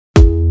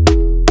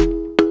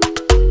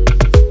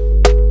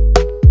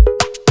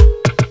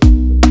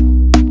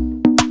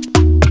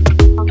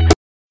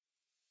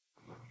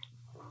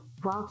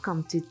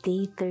Welcome to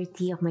day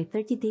 30 of my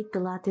 30-day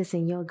Pilates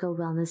and Yoga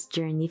wellness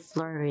journey,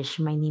 Flourish.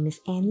 My name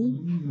is Annie.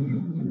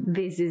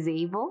 This is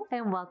Abel,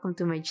 and welcome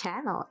to my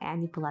channel,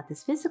 Annie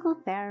Pilates Physical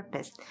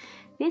Therapist.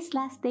 This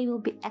last day will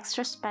be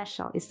extra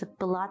special. It's the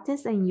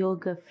Pilates and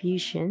Yoga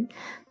fusion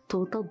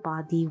total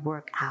body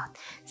workout.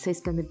 So it's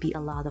going to be a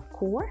lot of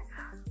core,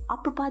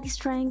 upper body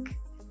strength,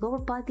 lower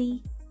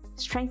body,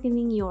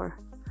 strengthening your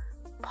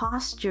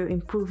posture,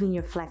 improving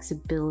your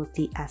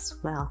flexibility as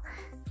well.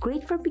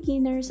 Great for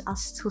beginners. I'll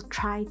still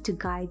try to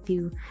guide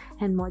you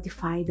and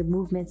modify the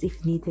movements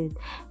if needed.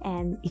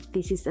 And if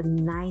this is a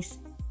nice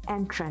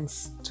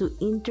entrance to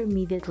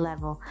intermediate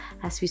level,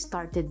 as we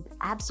started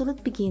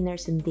absolute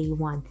beginners in day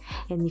one.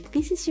 And if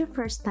this is your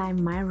first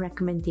time, my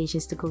recommendation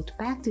is to go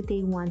back to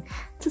day one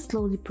to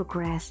slowly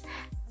progress,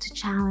 to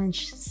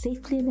challenge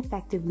safely and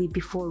effectively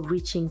before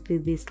reaching to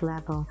this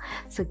level.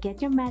 So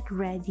get your mat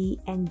ready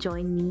and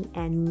join me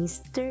and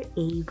Mr.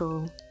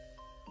 Abel.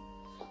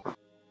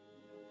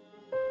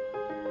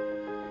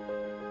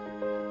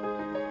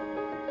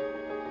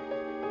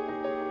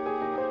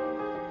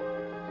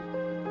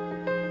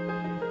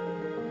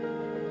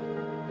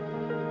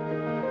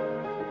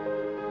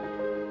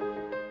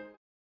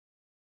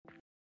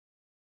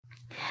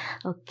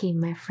 Okay,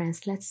 my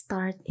friends, let's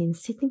start in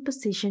sitting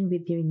position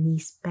with your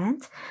knees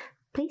bent.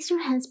 Place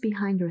your hands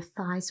behind your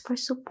thighs for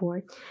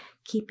support,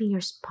 keeping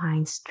your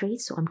spine straight.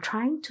 So I'm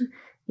trying to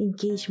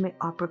engage my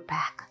upper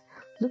back.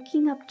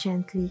 Looking up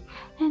gently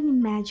and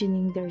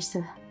imagining there's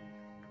a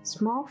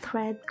small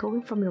thread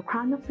going from your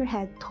crown of your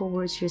head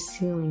towards your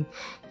ceiling.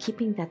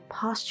 Keeping that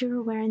posture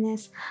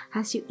awareness.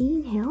 As you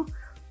inhale,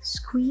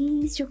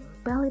 squeeze your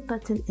belly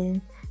button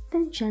in,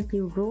 then gently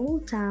roll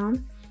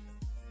down.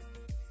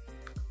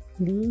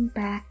 Lean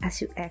back as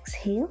you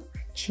exhale,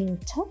 chin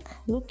tuck,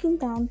 looking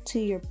down to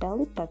your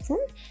belly button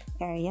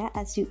area.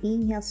 As you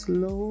inhale,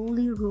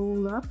 slowly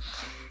roll up,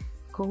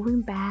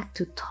 going back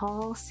to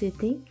tall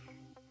sitting.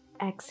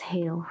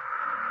 Exhale,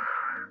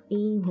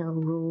 inhale,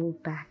 roll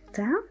back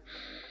down,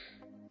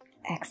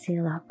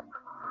 exhale up.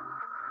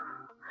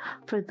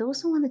 For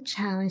those who want to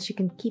challenge, you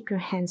can keep your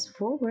hands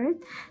forward,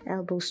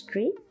 elbows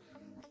straight,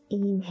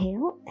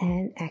 inhale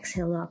and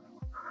exhale up.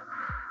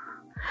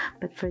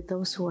 But for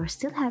those who are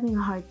still having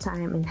a hard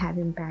time and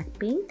having back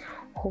pain,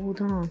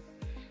 hold on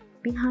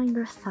behind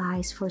your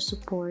thighs for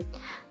support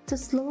to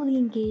slowly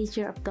engage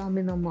your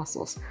abdominal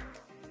muscles.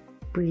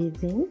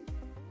 Breathe in,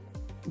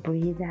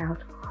 breathe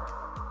out.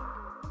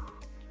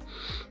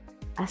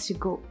 As you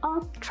go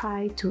up,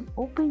 try to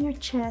open your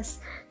chest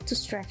to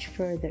stretch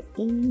further.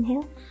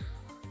 Inhale,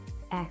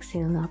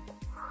 exhale up.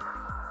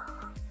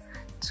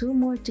 2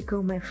 more to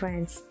go, my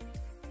friends.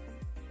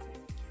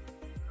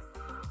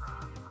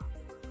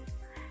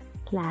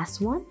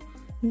 Last one,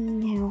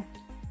 inhale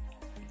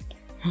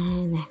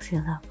and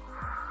exhale up.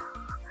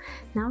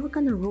 Now we're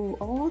gonna roll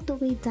all the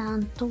way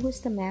down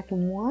towards the mat,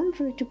 1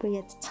 vertebrae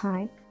at a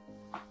time,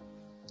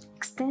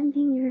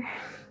 extending your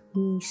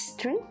knees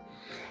straight.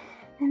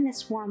 And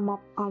let's warm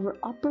up our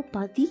upper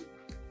body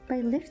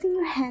by lifting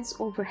your hands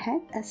overhead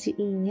as you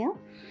inhale,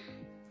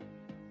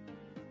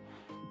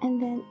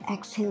 and then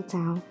exhale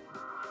down,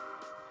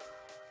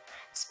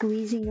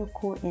 squeezing your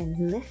core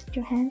in. Lift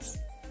your hands,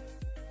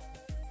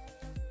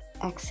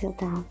 exhale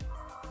down.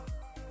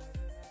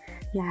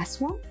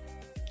 Last one,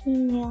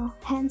 inhale,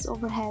 hands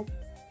overhead,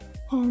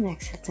 and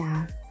exhale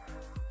down.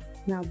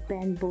 Now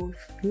bend both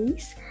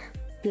knees,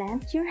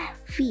 plant your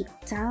feet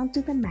down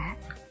to the mat,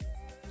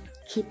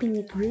 keeping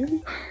it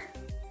really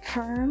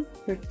firm,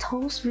 your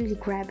toes really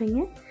grabbing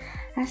it.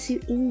 As you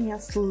inhale,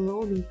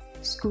 slowly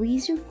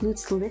squeeze your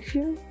glutes, lift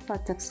your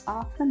buttocks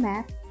off the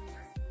mat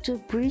to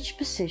bridge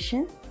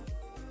position.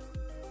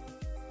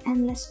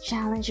 And let's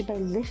challenge by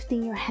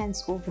lifting your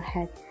hands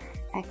overhead.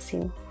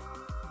 Exhale.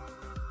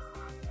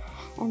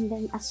 And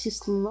then as you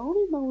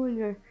slowly lower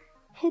your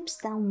hips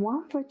down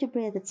 1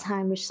 vertebrae at a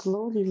time, you're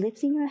slowly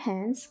lifting your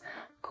hands,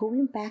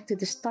 going back to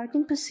the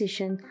starting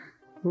position,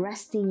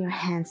 resting your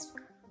hands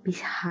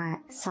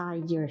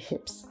beside your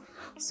hips.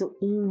 So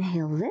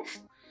inhale, lift,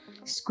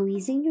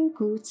 squeezing your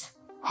glutes,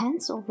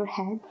 hands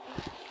overhead.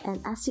 And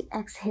as you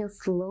exhale,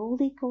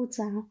 slowly go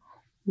down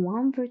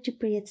 1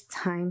 vertebrae at a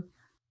time,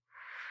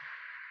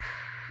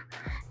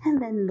 and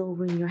then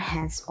lowering your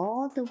hands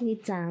all the way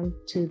down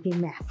to the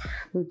mat.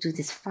 We'll do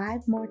this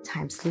 5 more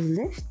times.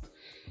 Lift,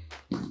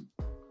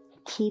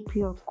 keep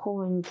your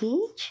core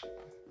engaged,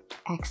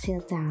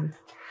 exhale down.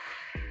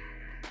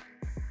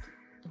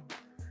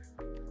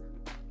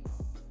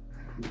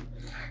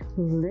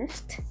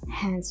 Lift,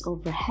 hands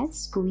overhead,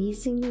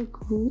 squeezing your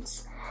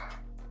glutes,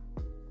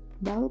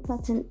 belly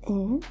button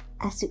in.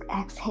 As you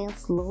exhale,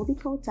 slowly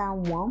go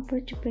down 1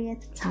 vertebrae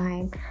at a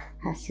time.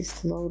 As you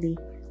slowly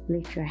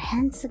lift your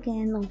hands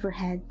again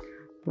overhead,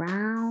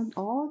 round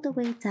all the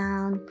way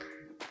down,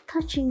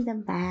 touching the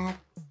mat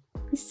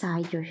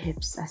beside your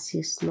hips as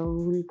you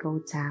slowly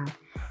go down.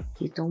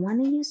 You don't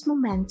want to use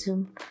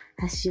momentum.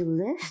 As you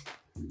lift,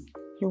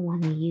 you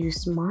want to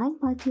use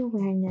mind-body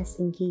awareness,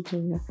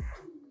 engaging your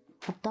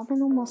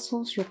abdominal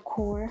muscles, your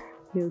core,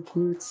 your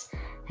glutes,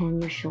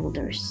 and your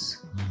shoulders.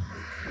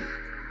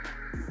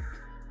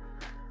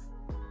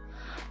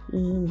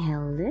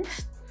 Inhale,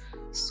 lift.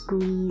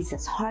 Squeeze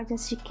as hard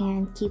as you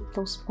can. Keep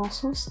those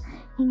muscles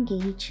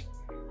engaged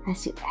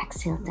as you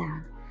exhale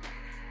down.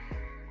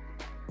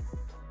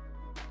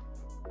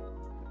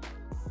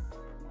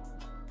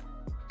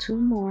 Two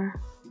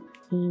more.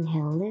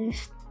 Inhale,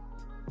 lift.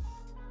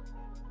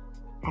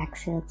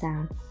 Exhale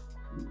down.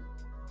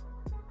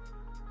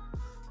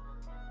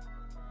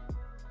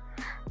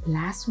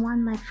 Last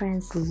one, my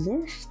friends.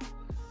 Lift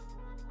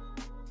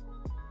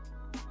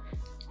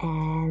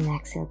and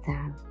exhale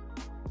down.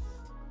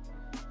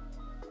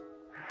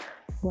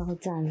 Well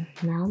done.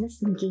 Now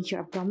let's engage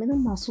your abdominal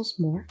muscles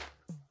more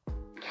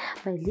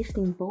by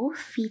lifting both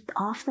feet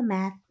off the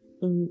mat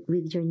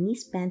with your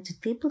knees bent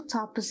to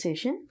tabletop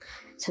position.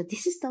 So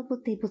this is double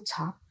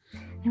tabletop.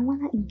 And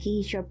want to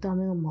engage your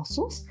abdominal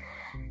muscles.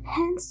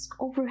 Hands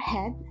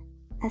overhead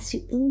as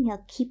you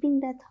inhale, keeping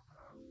that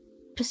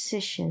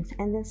position,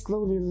 and then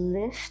slowly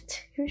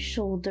lift your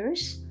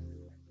shoulders,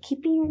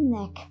 keeping your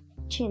neck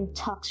chin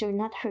tucked so you're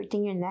not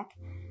hurting your neck,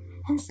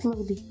 and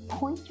slowly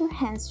point your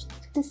hands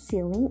to the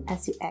ceiling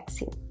as you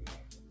exhale.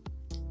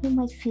 You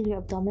might feel your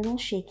abdominal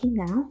shaking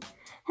now,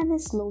 and then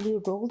slowly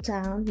roll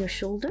down your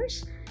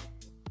shoulders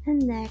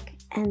and neck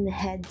and the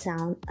head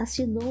down as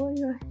you lower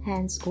your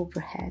hands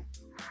overhead.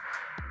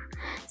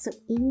 So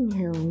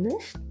inhale,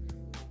 lift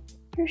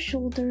your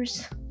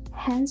shoulders,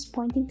 hands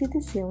pointing to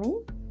the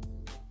ceiling,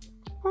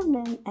 and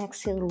then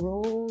exhale,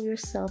 roll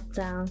yourself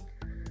down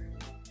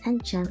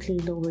and gently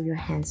lower your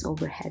hands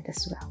overhead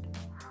as well.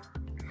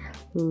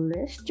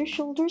 Lift your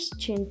shoulders,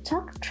 chin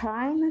tuck.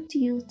 Try not to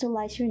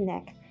utilize your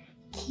neck,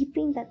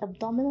 keeping that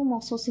abdominal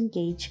muscles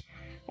engaged.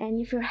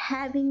 And if you're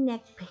having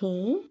neck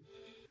pain,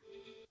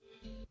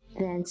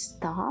 then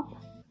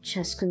stop.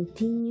 Just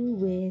continue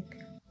with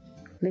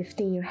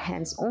lifting your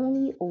hands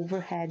only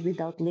overhead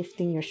without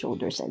lifting your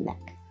shoulders and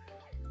neck.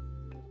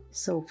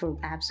 So for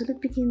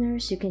absolute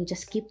beginners, you can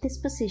just keep this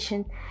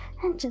position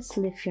and just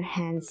lift your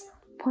hands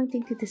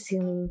pointing to the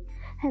ceiling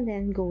and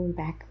then going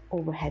back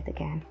overhead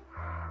again.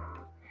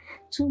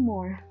 Two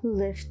more,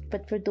 lift.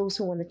 But for those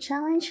who want to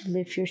challenge,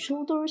 lift your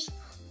shoulders,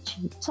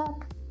 chin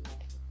tuck,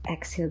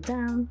 exhale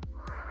down.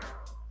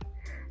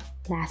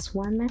 Last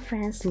one, my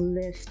friends,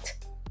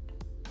 lift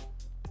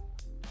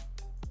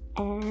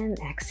and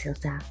exhale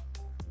down.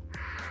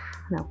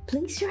 Now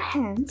place your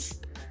hands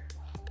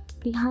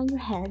behind your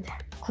head,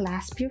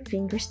 clasp your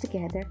fingers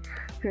together.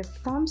 Your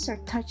thumbs are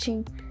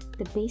touching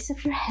the base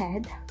of your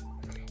head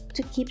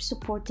to keep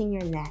supporting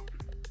your neck.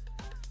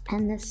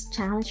 And let's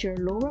challenge your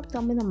lower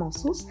abdominal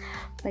muscles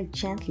by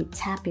gently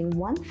tapping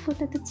one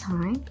foot at a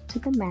time to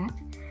the mat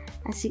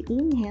as you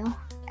inhale,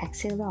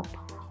 exhale up.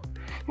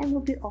 And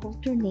we'll be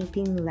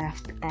alternating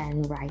left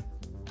and right.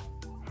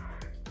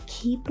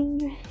 Keeping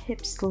your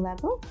hips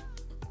level.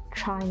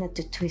 Try not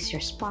to twist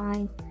your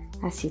spine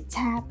as you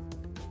tap.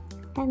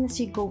 And as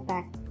you go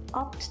back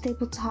up to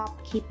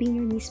tabletop, keeping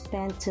your knees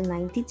bent to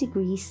 90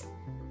 degrees.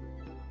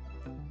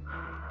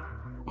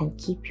 And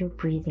keep your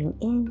breathing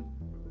in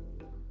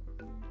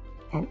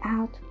and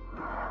out,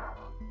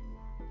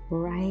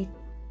 right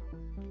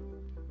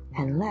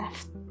and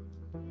left.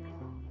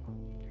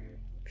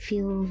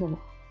 Feel the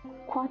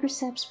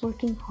quadriceps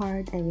working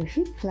hard and your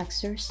hip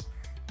flexors,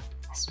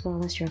 as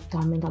well as your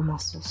abdominal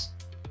muscles.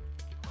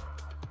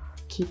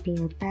 Keeping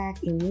your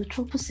back in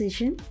neutral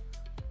position.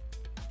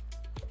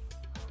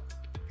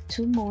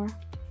 Two more.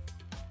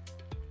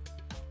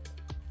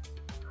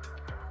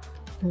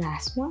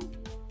 Last one.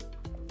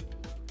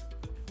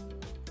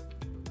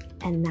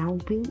 And now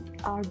we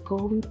are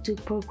going to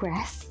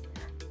progress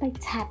by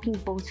tapping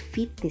both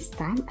feet this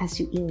time as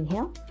you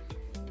inhale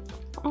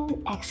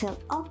and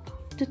exhale up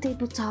to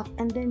tabletop,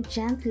 and then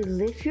gently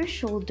lift your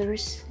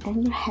shoulders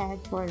and your head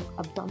for an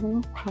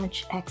abdominal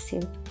crunch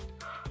exhale.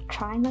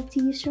 Try not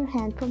to use your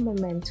hand for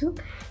momentum.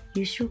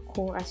 Use your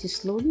core as you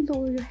slowly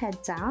lower your head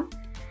down,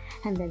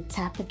 and then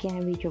tap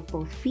again with your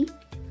both feet.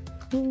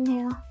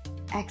 Inhale,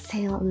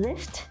 exhale,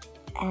 lift,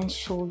 and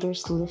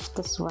shoulders lift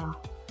as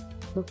well.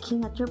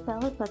 Looking at your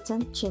belly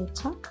button, chin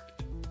tuck,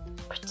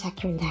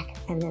 protect your neck,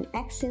 and then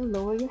exhale,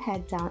 lower your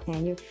head down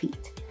and your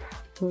feet.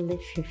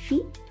 Lift your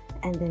feet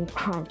and then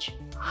crunch.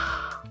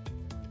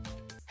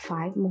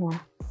 5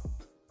 more.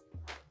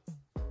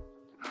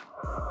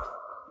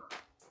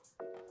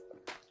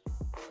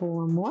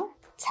 4 more.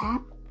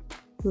 Tap,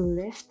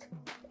 lift,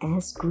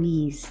 and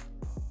squeeze.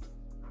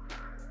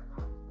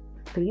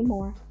 3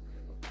 more.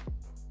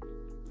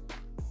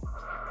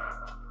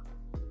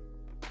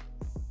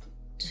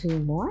 2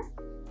 more.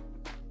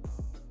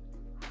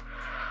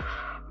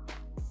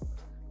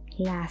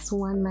 Last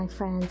one, my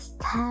friends.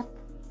 Tap,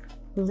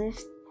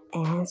 lift,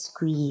 and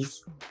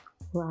squeeze.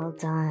 Well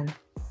done.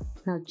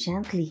 Now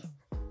gently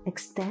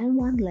extend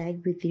one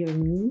leg with your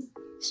knee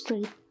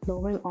straight,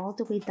 lowering all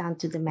the way down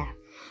to the mat,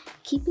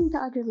 keeping the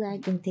other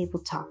leg in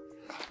tabletop.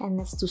 And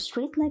let's do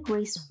straight leg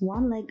raise,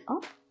 one leg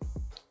up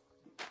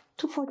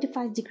to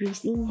 45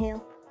 degrees.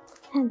 Inhale,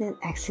 and then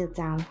exhale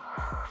down.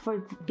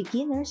 For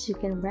beginners, you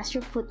can rest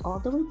your foot all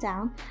the way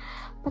down,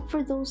 but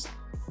for those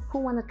who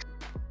want to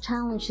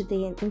challenge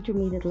today an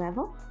intermediate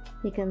level,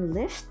 you can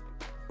lift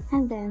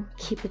and then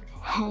keep it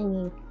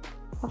hanging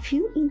a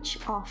few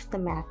inches off the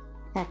mat.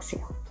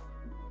 Exhale,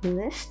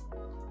 lift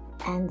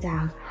and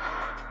down.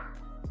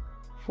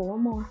 4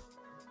 more.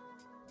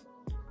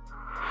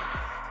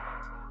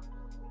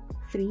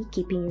 3,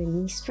 keeping your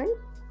knees straight.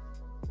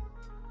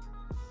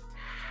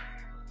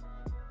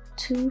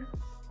 2,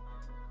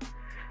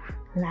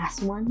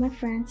 last one, my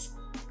friends,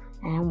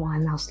 and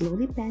 1. Now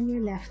slowly bend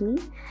your left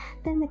knee,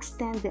 then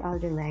extend the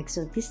other leg.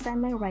 So this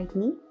time my right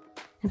knee,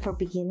 and for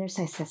beginners,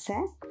 as I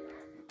said,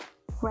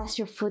 rest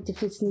your foot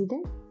if it's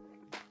needed.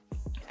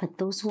 But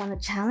those who want a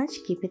challenge,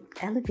 keep it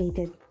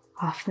elevated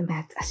off the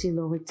mat as you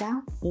lower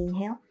down.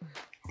 Inhale,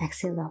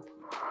 exhale up.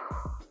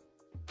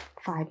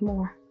 5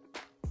 more.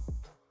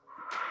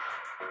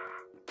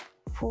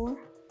 4,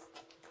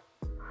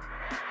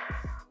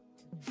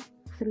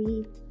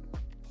 3,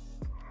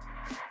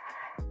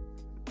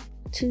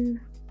 2,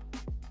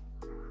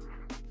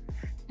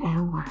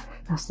 and 1.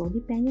 Now slowly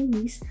bend your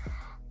knees,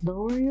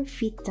 lower your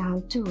feet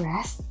down to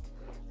rest,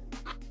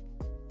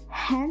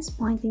 hands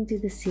pointing to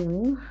the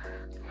ceiling,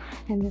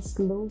 and then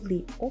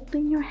slowly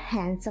open your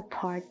hands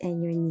apart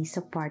and your knees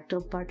apart to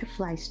a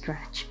butterfly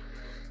stretch.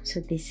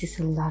 So this is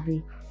a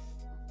lovely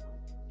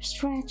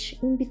stretch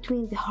in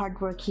between the hard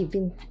work you've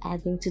been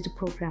adding to the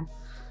program.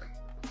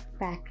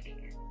 Back,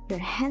 your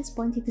hands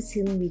pointing to the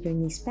ceiling with your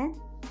knees bent.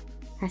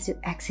 As you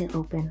exhale,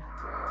 open.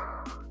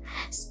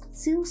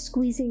 Still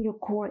squeezing your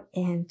core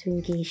in to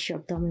engage your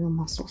abdominal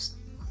muscles.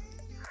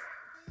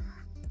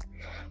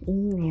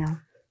 Inhale.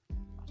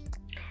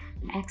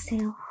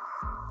 Exhale.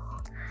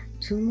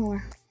 2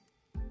 more.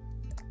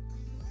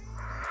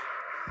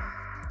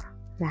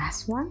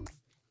 Last one.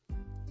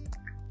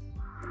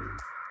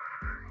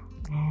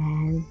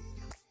 And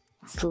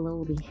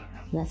slowly,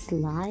 let's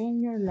lie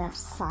on your left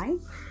side.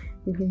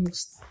 You can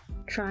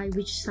try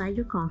which side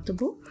you're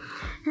comfortable.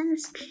 And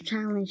let's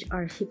challenge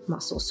our hip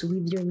muscles.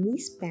 With your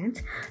knees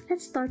bent,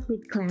 let's start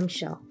with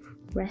clamshell.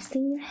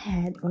 Resting your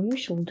head on your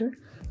shoulder,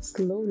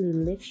 slowly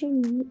lift your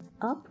knee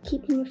up,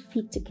 keeping your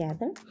feet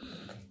together.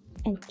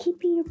 And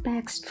keeping your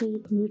back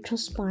straight, neutral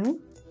spine.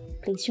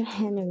 Place your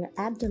hand on your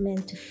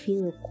abdomen to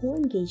feel your core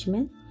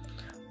engagement.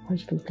 Or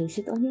you can place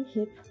it on your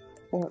hip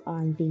or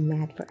on the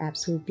mat for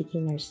absolute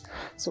beginners.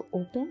 So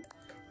open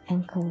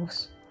and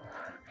close.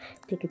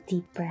 Take a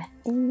deep breath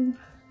in.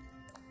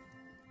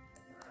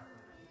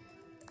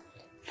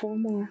 4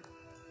 more.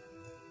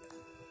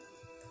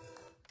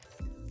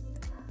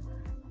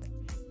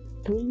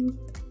 3,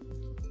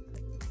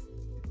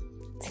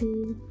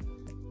 2,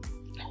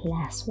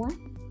 last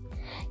one.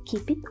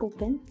 Keep it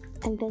open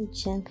and then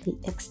gently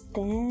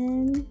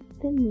extend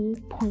the knee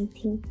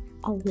pointing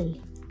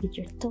away with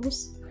your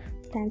toes,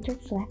 plantar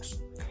flex,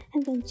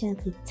 and then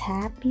gently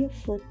tap your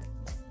foot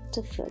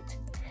to foot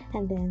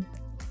and then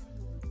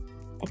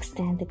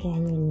extend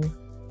again your knee.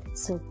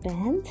 So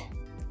bend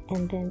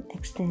and then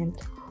extend.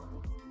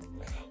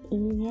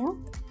 Inhale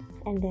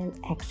and then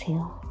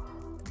exhale.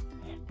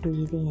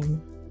 Breathe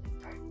in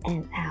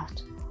and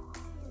out.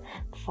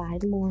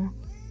 5 more.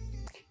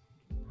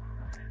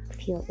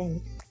 Feel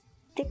any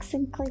ticks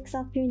and clicks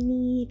off your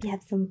knee. If you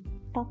have some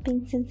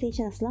popping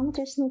sensation, as long as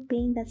there's no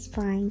pain, that's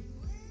fine.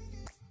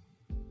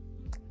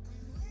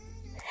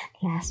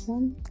 Last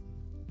one.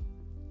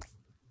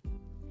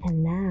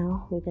 And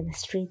now we're going to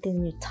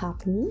straighten your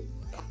top knee,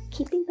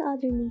 keeping the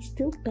other knee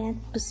still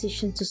bent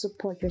position to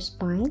support your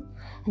spine,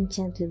 and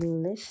gently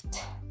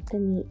lift the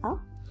knee up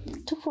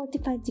to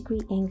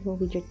 45-degree angle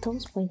with your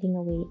toes pointing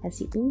away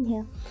as you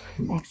inhale,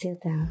 exhale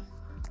down,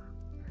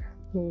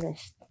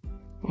 lift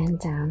and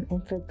down.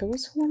 And for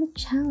those who want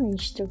to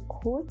challenge their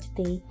core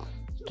today,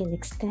 you can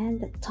extend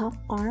the top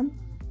arm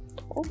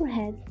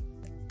overhead,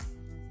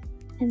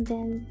 and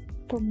then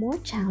for more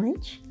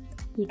challenge,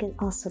 you can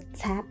also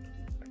tap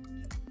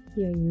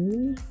your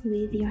knee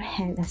with your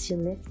hand as you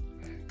lift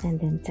and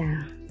then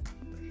down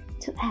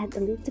to add a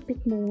little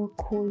bit more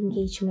core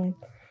engagement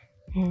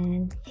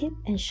and hip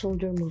and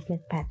shoulder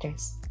movement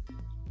patterns.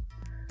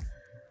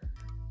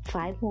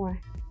 5 more.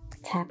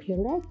 Tap your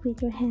leg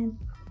with your hand,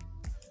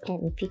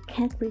 and if you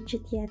can't reach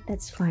it yet,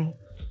 that's fine.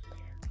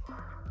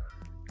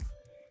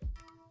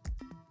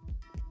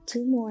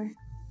 2 more.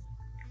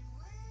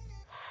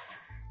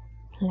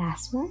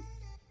 Last one.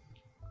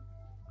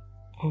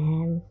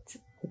 And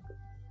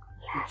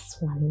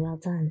last one. Well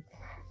done.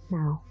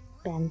 Now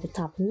bend the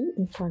top knee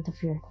in front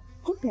of your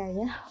hip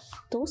area,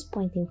 toes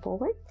pointing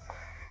forward,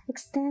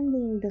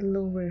 extending the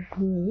lower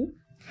knee.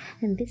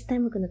 And this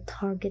time we're going to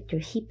target your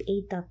hip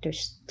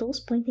adductors, toes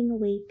pointing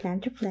away,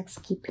 plantar flex.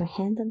 Keep your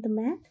hand on the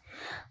mat,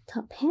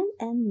 top hand,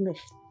 and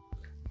lift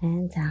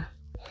and down,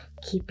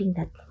 keeping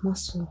that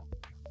muscle,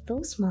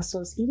 those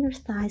muscles, inner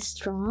thighs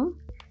strong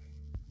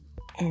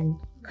and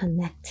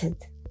connected.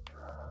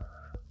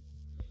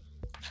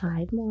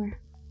 5 more.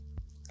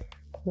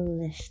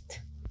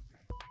 Lift.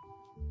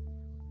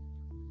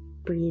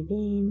 Breathe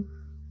in,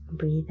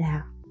 breathe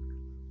out.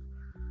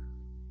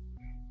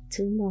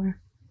 2 more.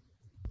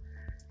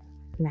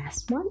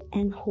 Last one,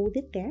 and hold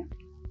it there.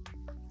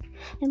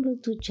 And we'll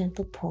do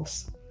gentle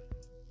pulse.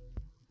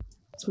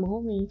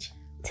 Small range.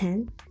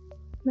 10,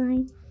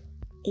 9,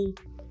 8,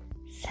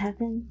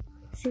 7,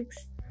 6,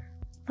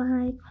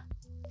 5,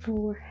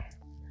 4,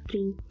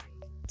 3,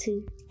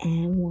 2,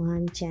 and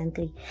 1.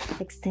 Gently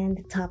extend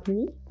the top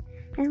knee,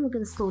 and we're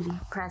going to slowly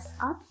press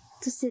up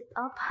to sit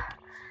up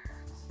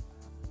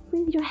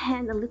with your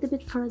hand a little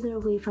bit further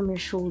away from your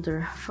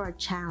shoulder for a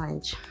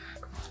challenge.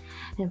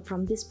 And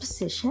from this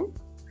position,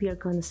 we are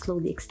going to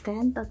slowly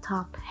extend the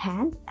top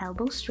hand,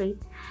 elbow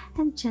straight,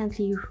 and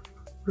gently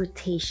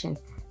rotation,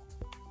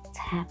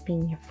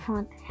 tapping your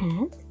front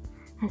hand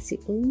as you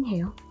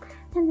inhale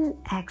and then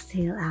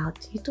exhale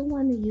out. You don't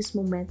want to use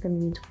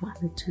momentum, you want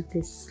to do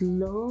this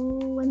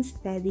slow and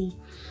steady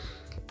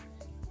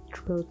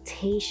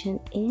rotation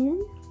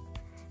in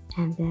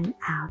and then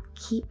out,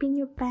 keeping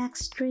your back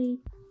straight.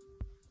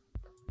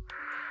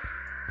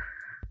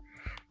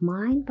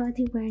 Mind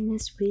body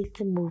awareness with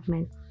the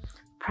movement,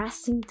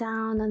 pressing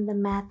down on the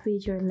mat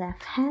with your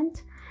left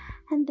hand,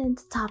 and then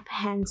the top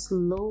hand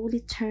slowly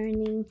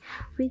turning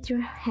with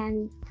your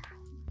hand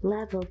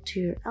level to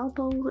your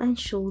elbow and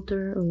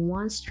shoulder in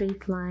one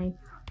straight line.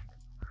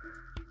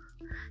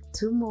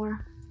 2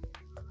 more.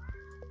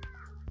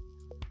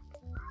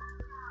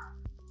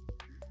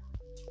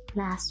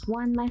 Last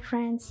one, my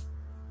friends.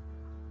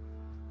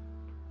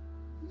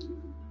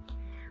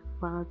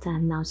 Well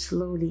done. Now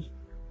slowly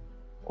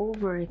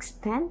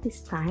overextend,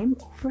 this time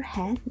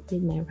overhead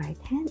with my right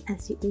hand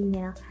as you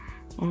inhale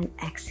and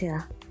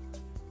exhale.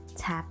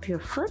 Tap your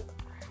foot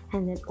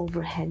and then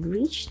overhead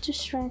reach to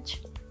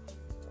stretch,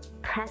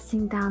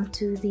 pressing down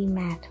to the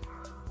mat.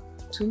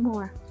 2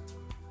 more.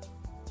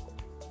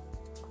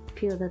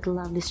 Feel that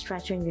lovely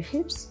stretch in your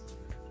hips.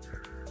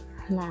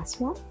 Last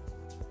one.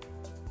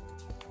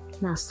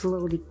 Now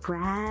slowly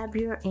grab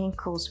your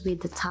ankles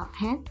with the top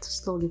hand to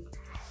slowly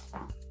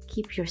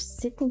keep your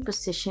sitting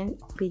position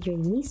with your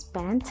knees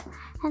bent,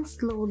 and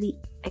slowly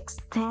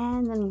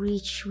extend and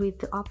reach with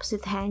the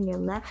opposite hand, your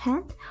left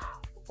hand,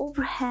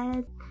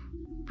 overhead.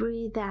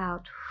 Breathe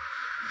out.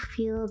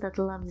 Feel that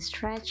lovely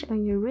stretch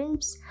on your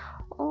ribs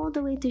all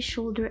the way to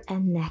shoulder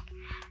and neck,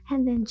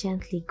 and then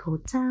gently go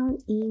down.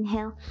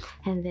 Inhale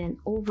and then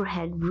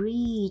overhead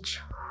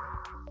reach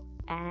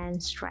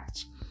and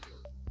stretch.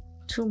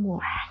 2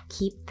 more.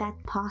 Keep that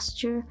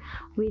posture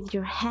with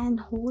your hand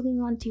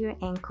holding onto your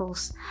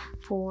ankles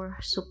for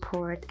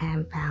support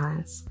and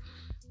balance.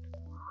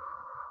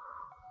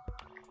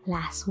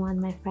 Last one,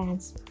 my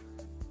friends.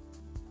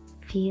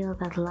 Feel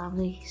that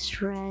lovely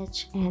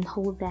stretch and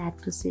hold that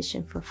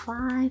position for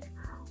 5,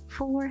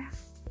 4,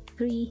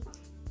 3,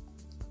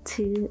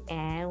 2,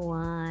 and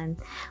 1.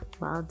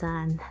 Well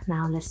done.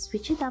 Now let's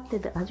switch it up to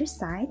the other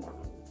side.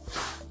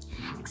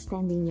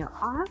 Extending your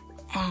arm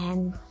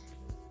and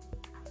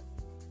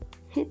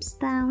hips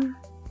down,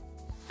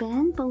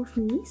 bend both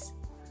knees,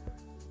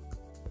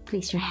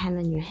 place your hand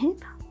on your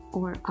hip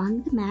or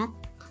on the mat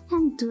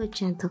and do a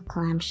gentle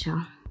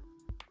clamshell.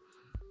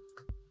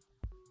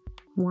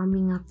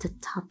 Warming up the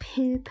top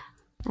hip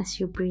as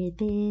you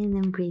breathe in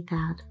and breathe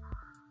out.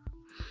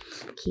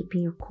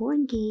 Keeping your core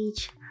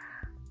engaged,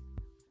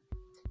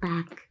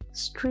 back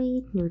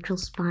straight, neutral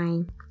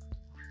spine.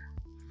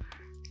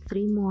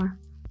 3 more.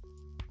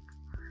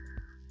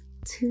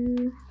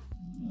 2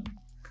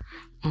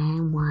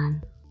 and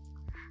 1.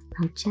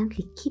 Now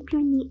gently keep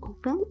your knee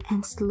open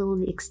and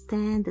slowly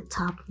extend the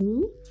top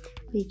knee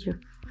with your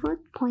foot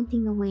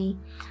pointing away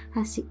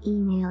as you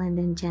inhale, and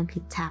then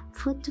gently tap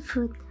foot to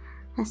foot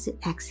as you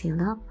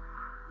exhale up.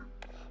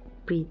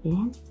 Breathe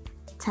in,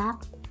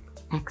 tap,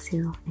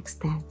 exhale,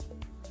 extend.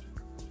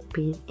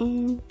 Breathe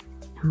in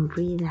and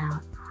breathe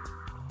out.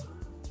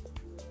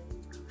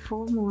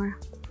 4 more.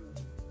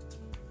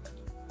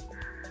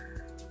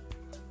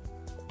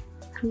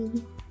 3,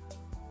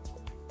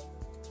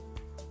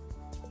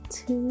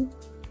 2,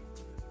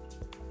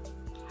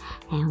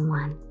 and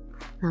 1.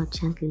 Now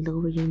gently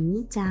lower your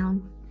knee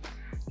down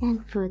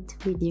and foot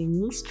with your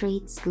knee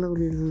straight.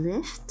 Slowly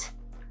lift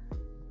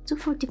to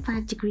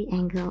 45-degree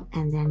angle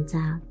and then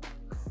down.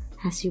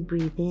 As you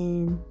breathe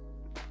in,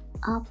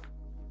 up,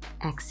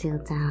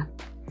 exhale down.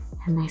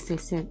 And as I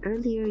said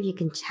earlier, you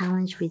can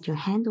challenge with your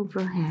hand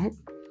overhead.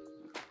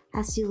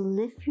 As you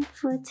lift your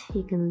foot,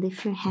 you can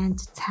lift your hand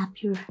to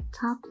tap your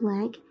top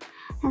leg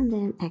and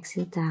then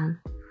exhale down.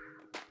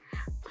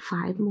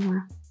 5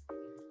 more.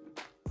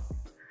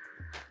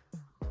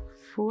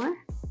 4,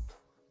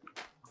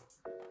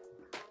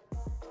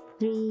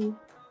 3,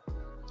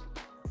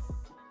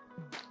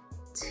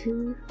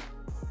 2,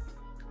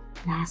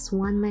 last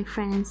one, my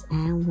friends,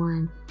 and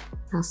 1.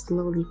 Now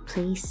slowly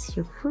place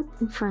your foot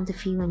in front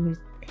of you on your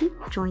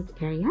hip joint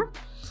area,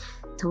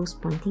 toes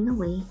pointing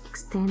away,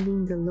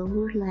 extending the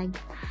lower leg,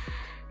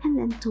 and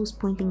then toes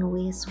pointing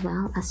away as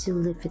well as you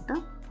lift it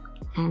up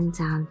and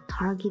down,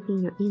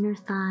 targeting your inner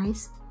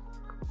thighs.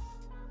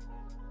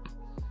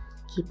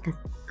 Keep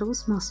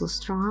those muscles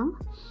strong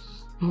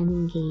and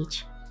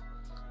engage.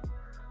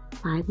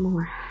 5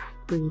 more.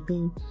 Breathe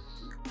in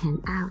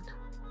and out.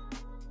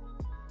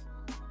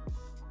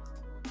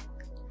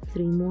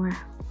 3 more.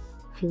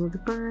 Feel the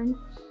burn.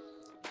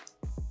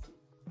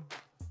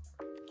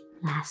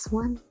 Last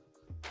one.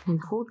 And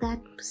hold that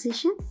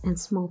position and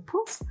small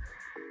pulse,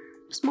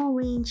 small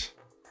range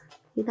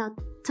without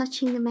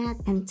touching the mat.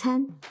 And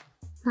 10,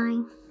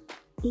 9,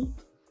 8,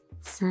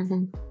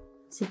 7,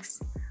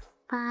 6,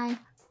 5,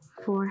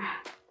 4,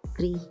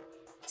 3,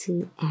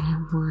 2,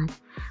 and 1.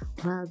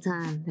 Well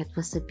done. That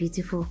was a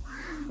beautiful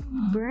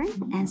burn.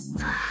 And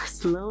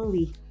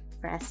slowly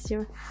press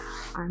your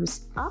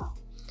arms up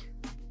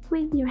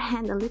with your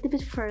hand a little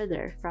bit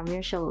further from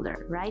your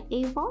shoulder. Right,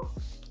 Abel?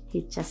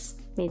 You just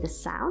made a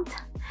sound.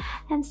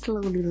 And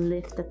slowly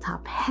lift the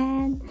top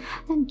hand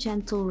and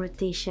gentle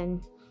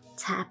rotation,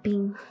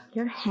 tapping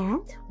your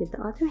hand with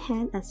the other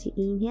hand as you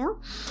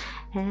inhale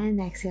and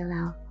exhale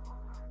out.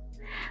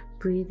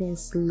 Breathe in,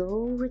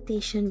 slow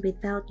rotation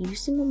without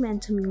using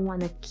momentum. You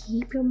want to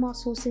keep your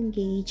muscles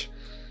engaged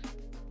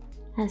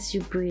as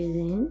you breathe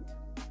in.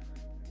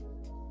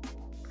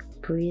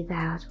 Breathe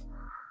out.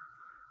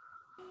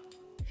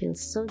 Feels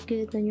so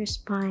good on your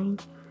spine,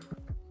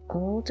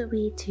 all the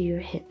way to your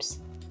hips.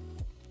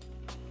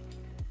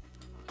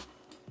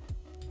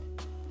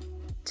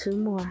 2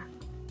 more.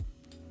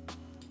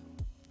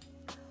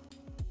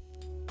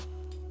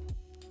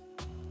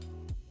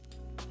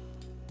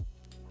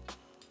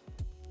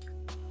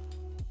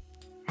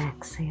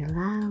 Exhale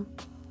out.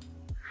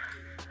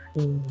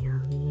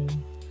 Inhale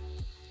in.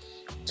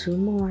 2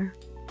 more.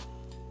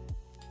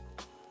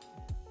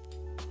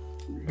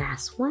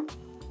 Last one.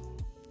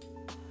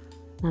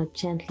 Now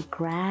gently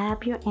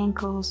grab your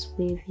ankles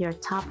with your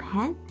top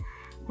hand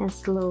and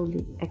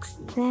slowly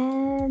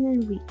extend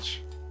and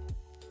reach.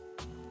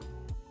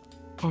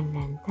 And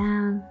then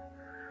down.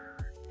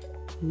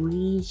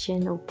 Reach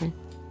and open.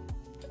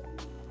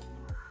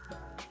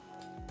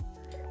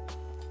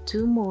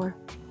 2 more.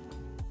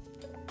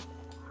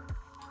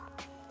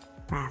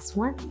 Last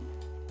one.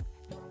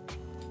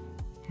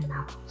 And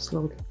now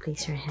slowly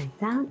place your hand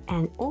down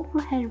and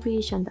overhead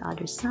reach on the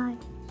other side.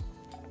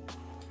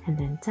 And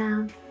then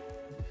down.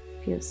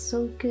 Feels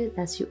so good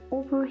as you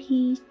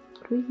overheat,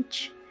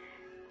 reach,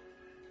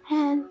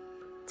 and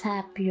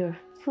tap your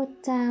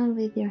foot down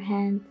with your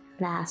hand.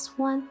 Last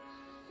one.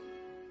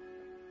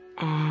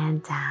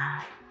 And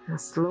down. Now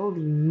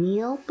slowly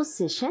kneel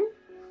position.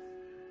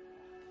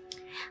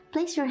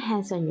 Place your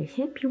hands on your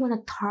hip. You want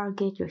to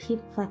target your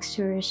hip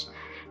flexors,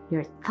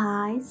 your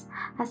thighs,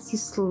 as you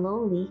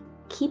slowly,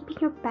 keeping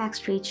your back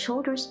straight,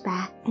 shoulders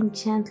back, and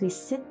gently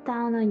sit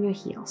down on your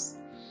heels.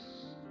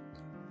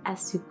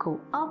 As you go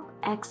up,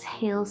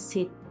 exhale,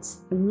 sit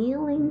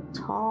kneeling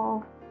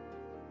tall,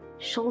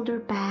 shoulder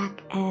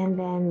back, and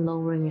then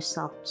lowering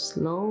yourself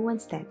slow and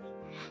steady.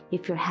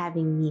 If you're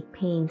having knee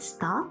pain,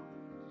 stop.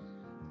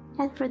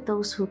 And for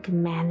those who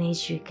can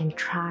manage, you can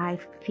try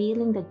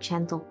feeling the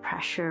gentle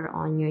pressure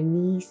on your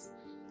knees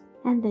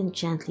and then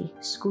gently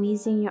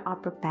squeezing your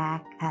upper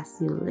back as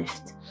you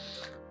lift.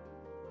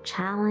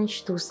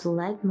 Challenge those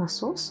leg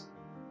muscles,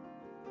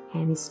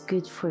 and it's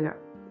good for your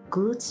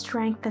glute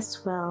strength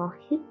as well,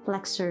 hip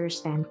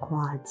flexors and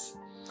quads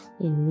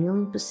in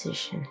kneeling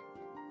position.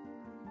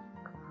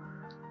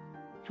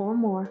 4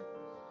 more.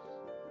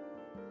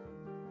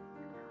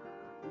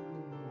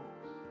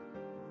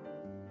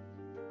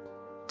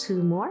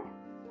 Two more.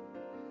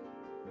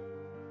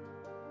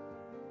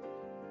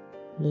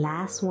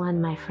 Last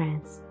one, my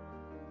friends.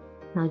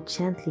 Now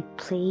gently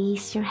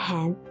place your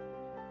hand,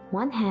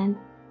 one hand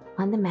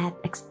on the mat,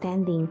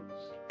 extending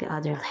the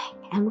other leg.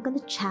 And we're going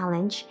to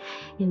challenge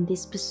in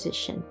this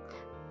position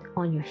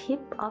on your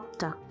hip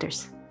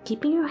abductors,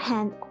 keeping your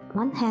hand,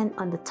 one hand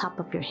on the top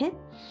of your hip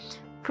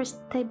for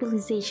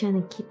stabilization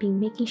and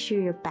making sure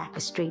your back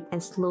is straight,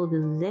 and slowly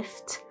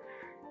lift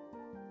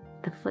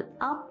the foot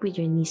up with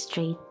your knee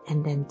straight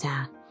and then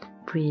down.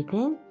 Breathe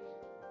in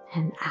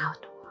and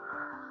out,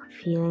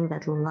 feeling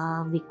that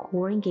lovely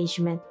core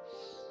engagement.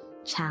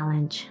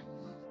 Challenge.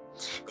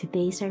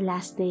 Today's our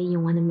last day. You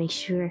want to make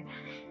sure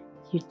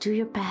you do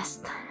your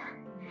best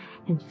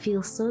and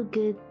feel so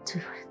good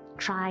to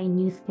try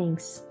new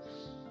things.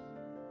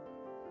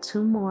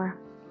 2 more.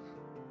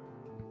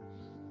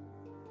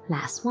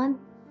 Last one.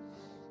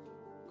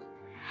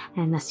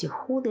 And as you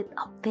hold it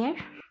up there,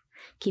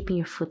 keeping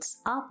your foot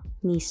up,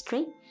 knees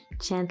straight,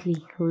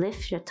 gently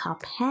lift your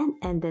top hand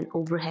and then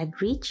overhead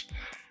reach,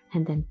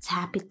 and then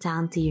tap it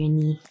down to your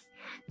knee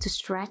to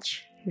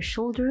stretch your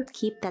shoulder.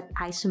 Keep that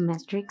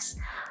isometrics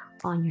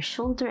on your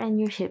shoulder and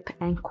your hip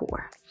and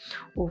core.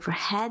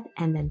 Overhead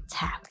and then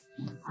tap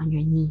on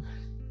your knee.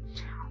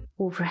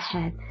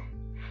 Overhead,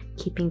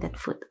 keeping that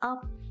foot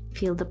up.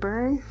 Feel the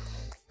burn.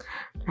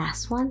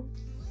 Last one.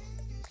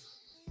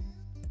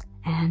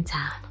 And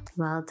down.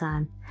 Well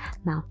done.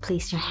 Now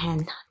place your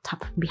hand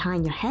top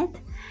behind your head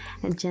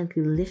and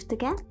gently lift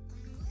again,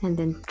 and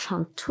then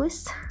trunk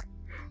twist,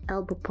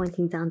 elbow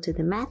pointing down to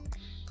the mat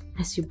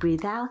as you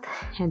breathe out,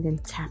 and then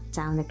tap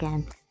down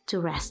again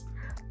to rest.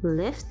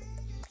 Lift,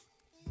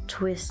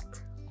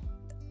 twist,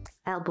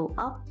 elbow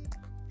up,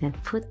 then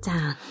foot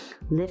down.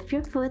 Lift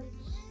your foot,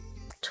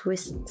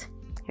 twist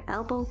your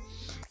elbow,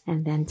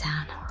 and then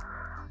down.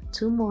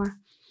 2 more.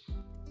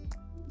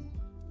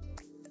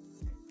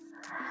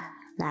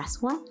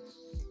 Last one.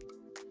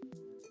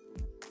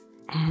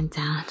 and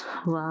down.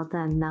 Well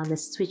done. Now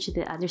let's switch to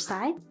the other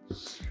side.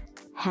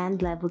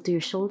 Hand level to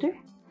your shoulder,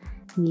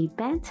 knee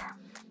bent.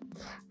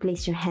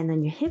 Place your hand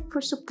on your hip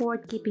for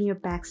support, keeping your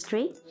back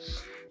straight.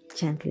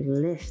 Gently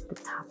lift the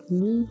top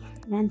knee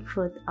and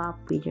foot up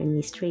with your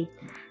knee straight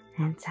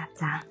and tap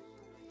down.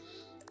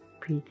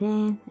 Breathe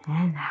in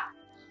and out.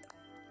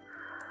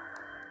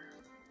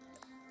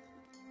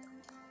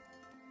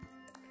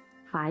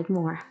 Five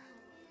more.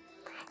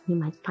 You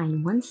might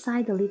find one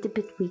side a little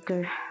bit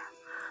weaker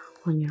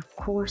on your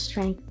core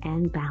strength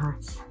and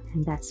balance,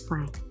 and that's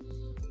fine.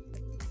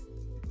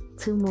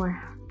 Two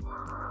more.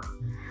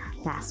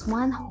 Last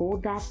one.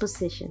 Hold that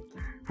position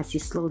as you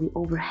slowly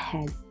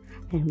overhead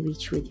and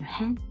reach with your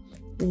hand.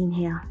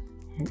 Inhale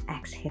and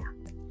exhale.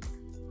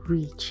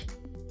 Reach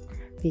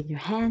with your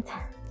hand.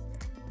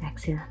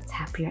 Exhale,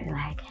 tap your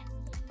leg.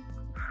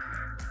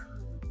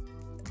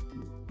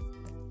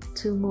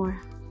 Two more.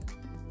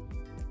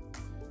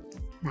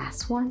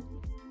 Last one.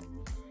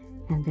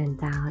 And then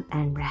down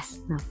and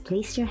rest. Now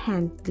place your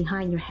hand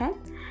behind your head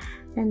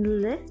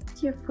and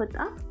lift your foot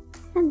up.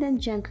 And then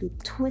gently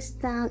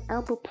twist down,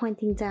 elbow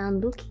pointing down,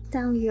 looking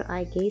down your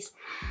eye gaze,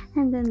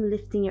 and then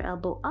lifting your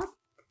elbow up,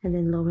 and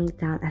then lowering it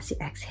down as you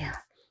exhale.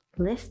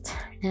 Lift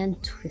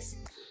and twist,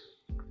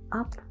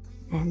 up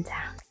and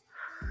down.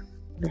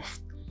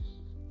 Lift,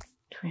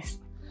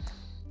 twist,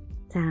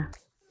 down,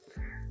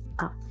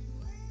 up,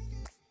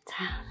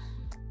 down.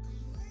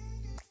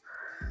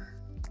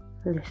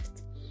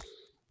 Lift,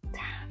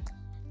 down,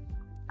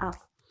 up,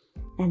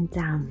 and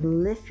down.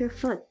 Lift your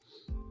foot,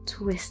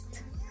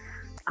 twist,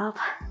 up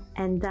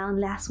and down.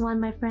 Last one,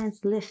 my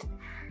friends. Lift,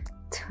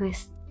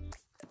 twist,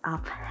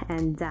 up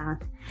and down.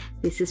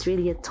 This is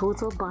really a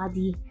total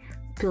body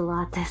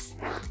Pilates.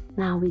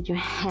 Now with your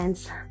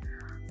hands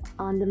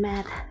on the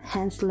mat,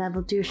 hands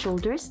level to your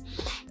shoulders,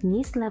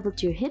 knees level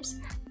to your hips.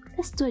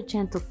 Let's do a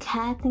gentle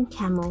cat and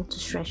camel to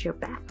stretch your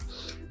back.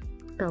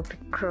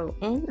 Pelvic curl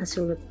in as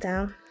you look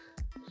down.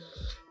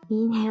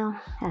 Inhale.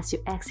 As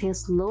you exhale,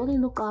 slowly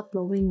look up,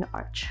 lowering your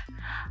arch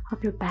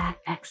of your back.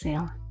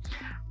 Exhale.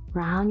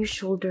 Round your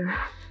shoulder,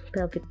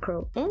 pelvic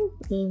curl in.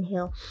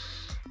 Inhale,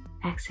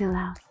 exhale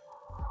out.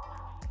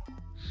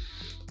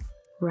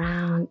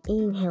 Round,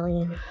 inhale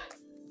in.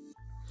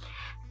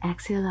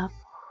 Exhale up.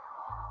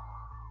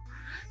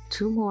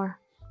 Two more.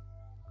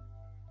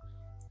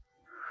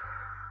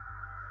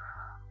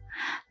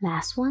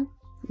 Last one.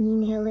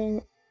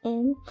 Inhale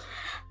in,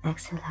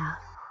 exhale out.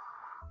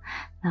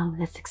 Now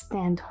let's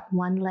extend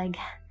one leg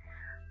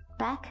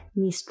back,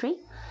 knee straight,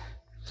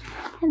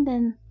 and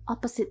then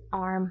opposite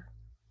arm.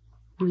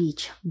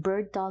 Reach,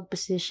 bird dog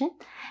position,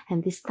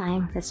 and this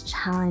time let's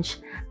challenge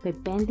by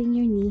bending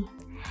your knee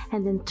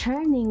and then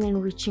turning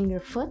and reaching your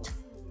foot.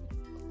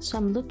 So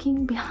I'm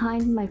looking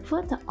behind my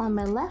foot on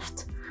my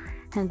left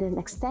and then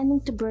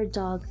extending to bird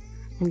dog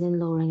and then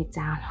lowering it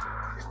down.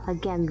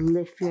 Again,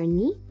 lift your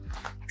knee,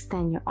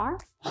 extend your arm.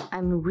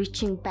 I'm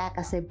reaching back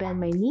as I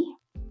bend my knee,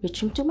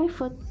 reaching to my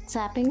foot,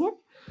 tapping it,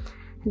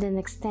 and then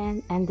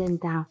extend and then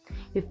down.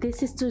 If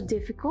this is too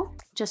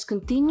difficult, just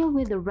continue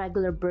with the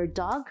regular bird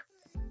dog.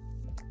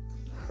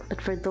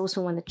 But for those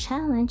who want to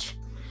challenge,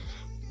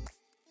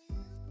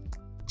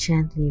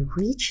 gently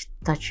reach,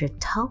 touch your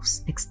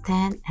toes,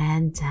 extend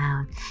and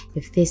down.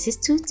 If this is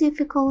too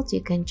difficult,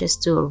 you can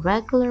just do a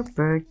regular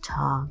bird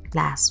dog.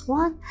 Last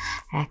one,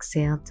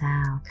 exhale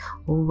down.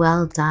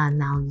 Well done.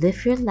 Now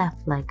lift your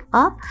left leg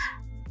up,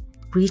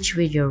 reach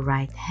with your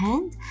right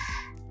hand,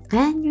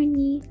 bend your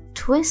knee,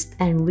 twist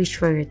and reach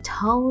for your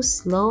toes,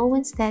 slow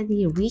and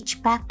steady.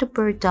 Reach back to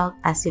bird dog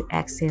as you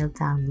exhale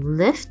down.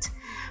 Lift,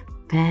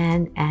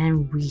 bend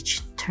and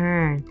reach,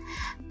 turn,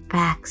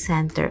 back,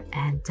 center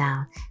and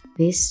down.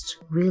 This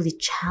really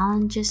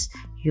challenges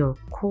your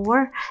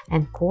core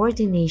and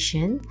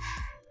coordination.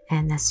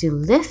 And as you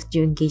lift,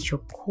 you engage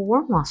your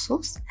core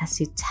muscles. As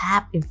you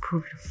tap,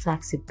 improve your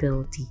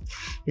flexibility.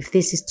 If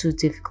this is too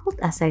difficult,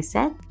 as I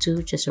said,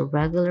 do just a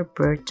regular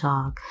bird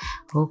dog.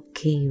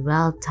 Okay,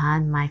 well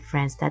done, my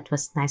friends. That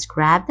was nice.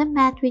 Grab the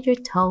mat with your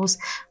toes.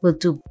 We'll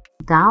do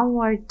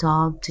downward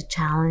dog to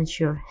challenge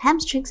your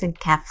hamstrings and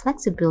calf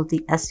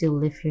flexibility as you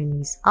lift your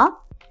knees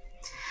up.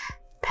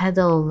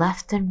 Pedal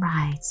left and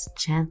right.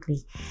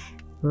 Gently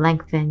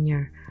lengthen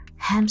your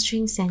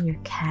hamstrings and your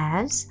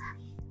calves.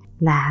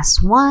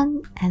 Last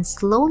one, and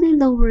slowly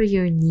lower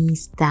your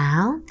knees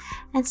down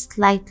and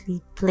slightly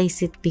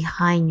place it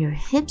behind your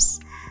hips,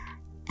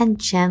 and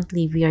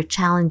gently we are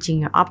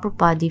challenging your upper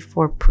body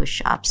for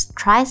push-ups.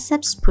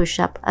 Triceps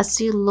push-up as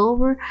you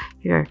lower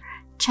your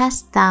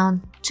chest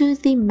down to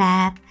the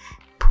mat,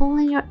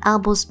 pulling your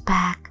elbows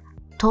back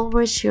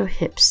towards your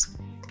hips.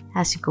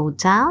 As you go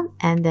down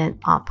and then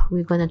up,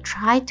 we're going to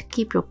try to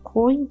keep your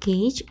core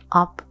engaged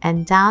up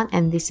and down,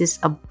 and this is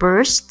a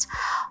burst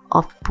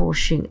of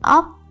pushing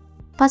up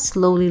but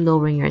slowly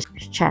lowering your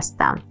chest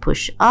down.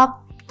 Push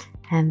up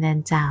and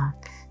then down.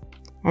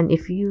 And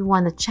if you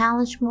want to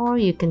challenge more,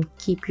 you can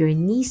keep your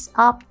knees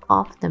up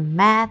off the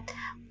mat.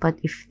 But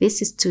if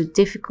this is too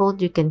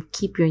difficult, you can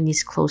keep your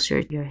knees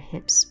closer to your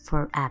hips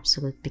for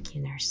absolute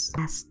beginners.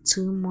 Last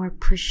two more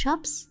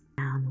push-ups.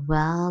 Down.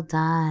 Well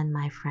done,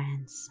 my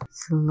friends.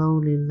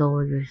 Slowly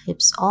lower your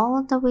hips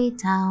all the way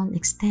down,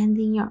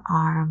 extending your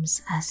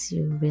arms as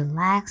you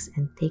relax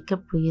and take a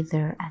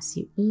breather as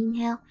you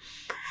inhale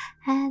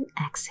and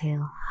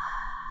exhale.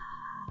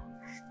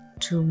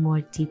 2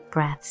 more deep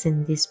breaths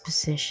in this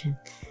position.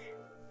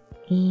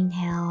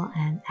 Inhale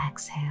and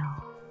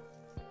exhale.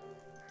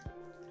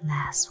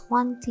 Last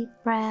 1 deep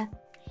breath.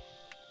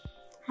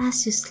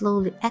 As you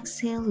slowly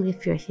exhale,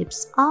 lift your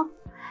hips up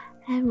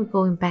and we're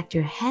going back to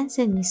your hands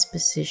and knees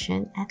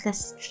position, and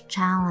let's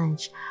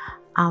challenge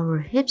our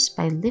hips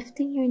by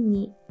lifting your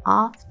knee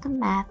off the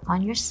mat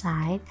on your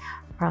side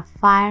for a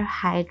fire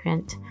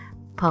hydrant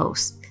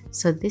pose.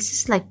 So this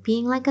is like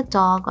being like a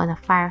dog on a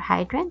fire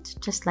hydrant,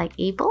 just like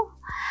Abel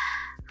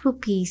who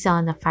pees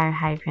on the fire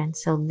hydrant.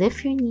 So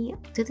lift your knee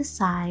to the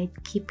side,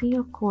 keeping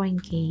your core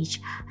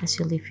engaged as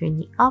you lift your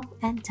knee up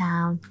and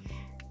down.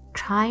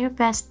 Try your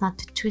best not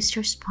to twist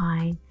your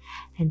spine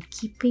and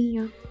keeping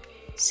your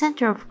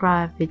center of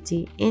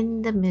gravity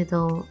in the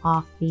middle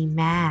of the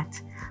mat.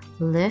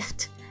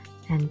 Lift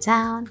and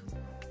down.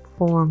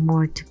 4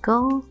 more to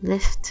go.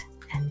 Lift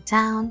and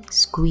down.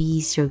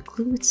 Squeeze your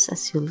glutes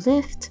as you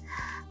lift.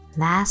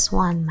 Last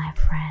one, my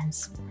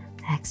friends.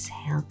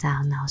 Exhale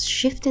down. Now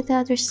shift to the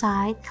other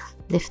side,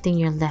 lifting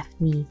your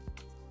left knee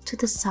to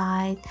the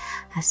side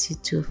as you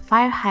do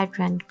fire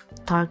hydrant,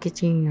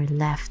 targeting your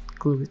left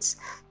glutes.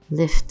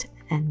 Lift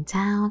and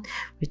down.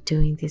 We're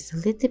doing this a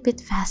little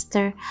bit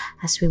faster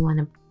as we want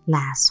to.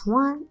 Last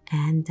one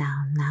and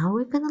down. Now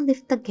we're gonna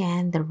lift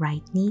again the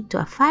right knee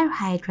to a fire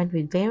hydrant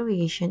with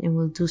variation, and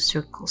we'll do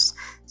circles.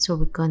 So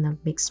we're gonna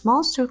make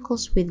small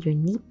circles with your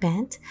knee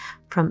bent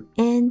from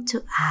in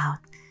to out.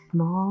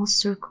 Small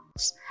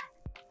circles.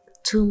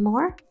 2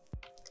 more,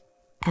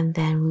 and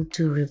then we'll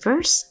do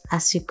reverse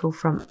as you go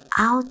from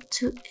out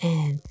to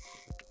in.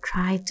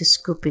 Try to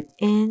scoop it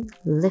in,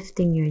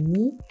 lifting your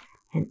knee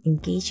and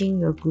engaging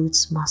your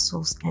glutes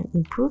muscles and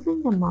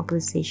improving the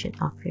mobilization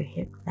of your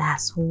hip.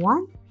 Last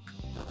one.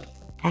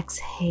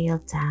 Exhale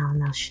down.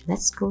 Now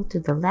let's go to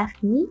the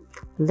left knee.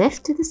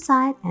 Lift to the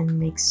side and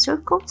make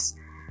circles.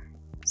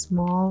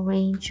 Small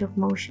range of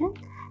motion,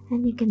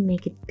 and you can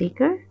make it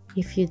bigger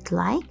if you'd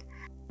like.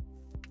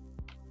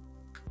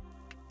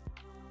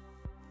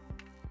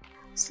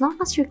 As long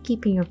as you're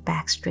keeping your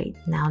back straight.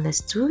 Now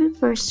let's do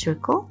reverse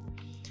circle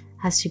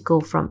as you go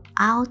from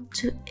out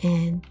to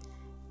in.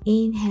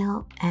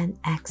 Inhale and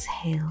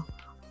exhale.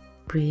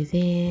 Breathe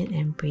in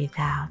and breathe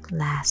out.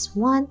 Last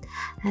one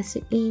as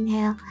you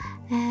inhale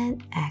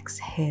and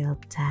exhale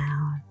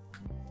down.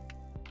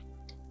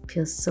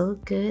 Feels so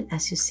good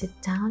as you sit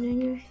down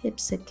on your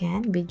hips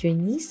again with your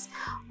knees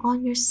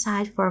on your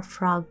side for a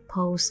frog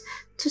pose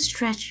to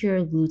stretch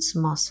your glutes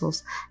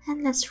muscles.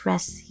 And let's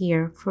rest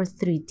here for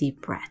 3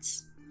 deep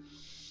breaths.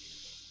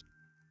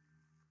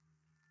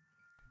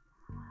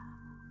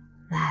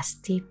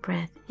 Last deep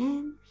breath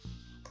in.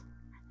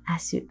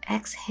 As you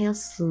exhale,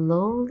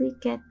 slowly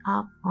get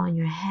up on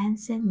your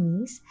hands and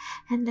knees,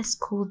 and let's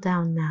cool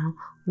down now.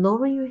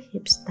 Lower your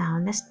hips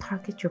down. Let's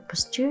target your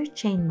posterior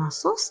chain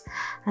muscles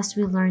as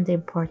we learn the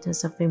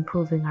importance of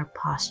improving our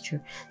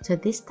posture. So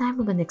this time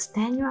we're going to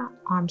extend your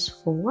arms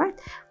forward.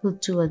 We'll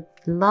do a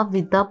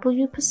lovely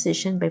W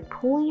position by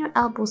pulling your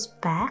elbows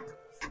back.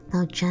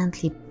 Now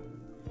gently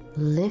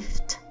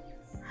lift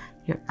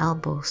your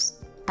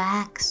elbows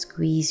back.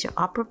 Squeeze your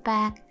upper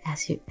back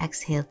as you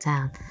exhale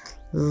down.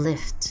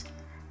 Lift,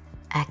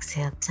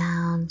 exhale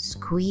down,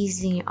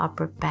 squeezing your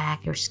upper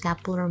back, your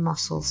scapular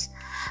muscles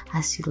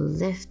as you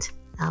lift,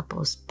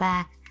 elbows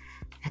back,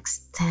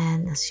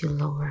 extend as you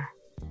lower.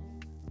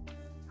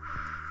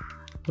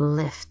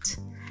 Lift,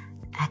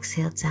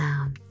 exhale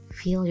down,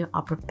 feel your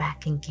upper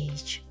back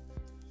engage.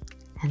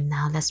 And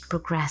now let's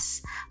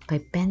progress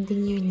by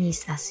bending your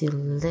knees as you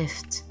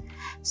lift,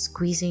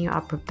 squeezing your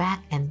upper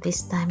back, and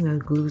this time your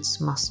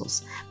glutes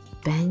muscles.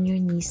 Bend your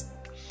knees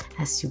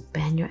as you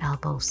bend your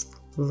elbows.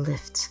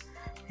 Lift,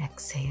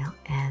 exhale,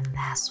 and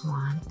last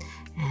one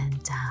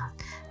and down.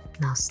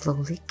 Now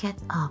slowly get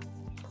up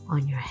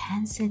on your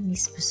hands and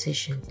knees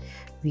position.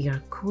 We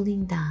are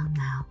cooling down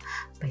now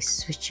by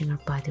switching our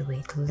body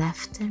weight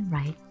left and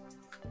right.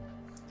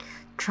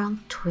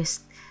 Trunk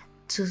twist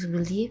to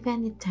relieve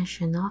any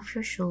tension off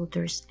your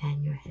shoulders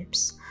and your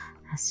hips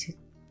as you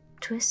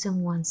twist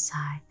on one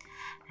side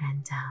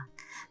and down.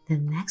 The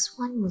next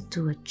one will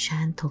do a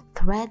gentle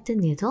thread the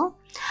needle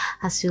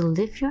as you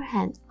lift your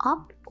hand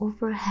up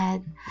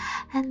overhead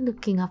and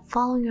looking up,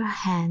 follow your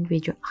hand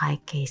with your eye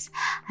gaze.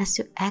 As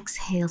you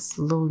exhale,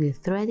 slowly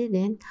thread it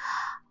in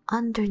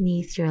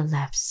underneath your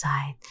left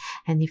side.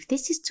 And if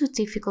this is too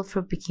difficult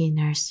for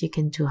beginners, you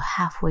can do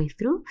halfway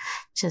through,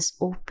 just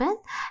open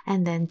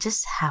and then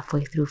just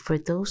halfway through for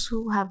those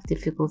who have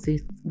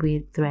difficulty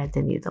with thread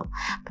the needle.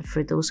 But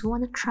for those who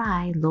want to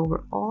try,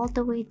 lower all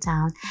the way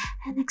down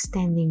and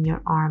extending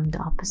your arm, the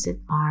opposite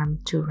arm,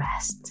 to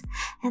rest.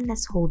 And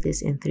let's hold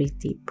this in 3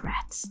 deep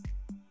breaths.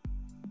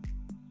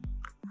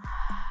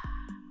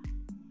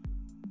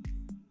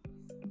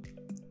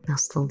 Now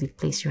slowly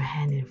place your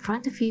hand in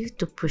front of you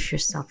to push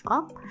yourself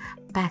up,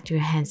 back to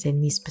your hands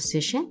and knees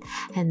position.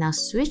 And now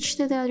switch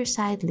to the other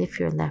side, lift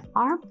your left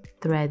arm,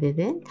 thread it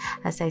in.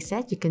 As I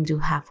said, you can do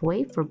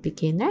halfway for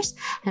beginners,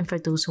 and for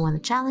those who want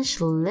to challenge,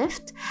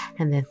 lift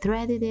and then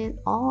thread it in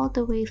all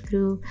the way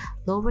through.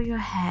 Lower your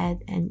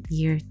head and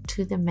ear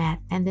to the mat,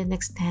 and then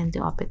extend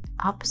the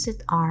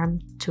opposite arm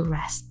to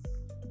rest.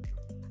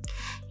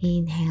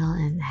 Inhale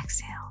and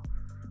exhale.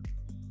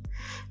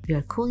 We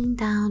are cooling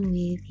down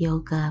with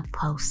yoga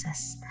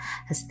poses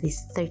as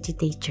this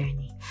 30-day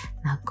journey.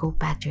 Now go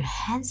back to your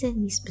hands and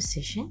knees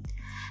position,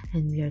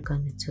 and we are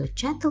going to do a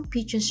gentle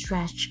pigeon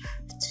stretch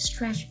to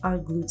stretch our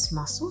glutes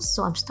muscles.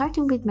 So I'm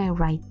starting with my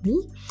right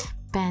knee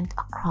bent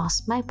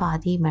across my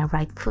body, my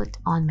right foot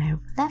on my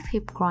left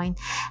hip groin,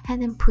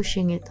 and then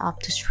pushing it up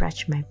to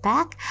stretch my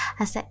back.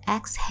 As I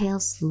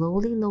exhale,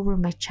 slowly lower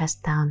my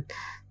chest down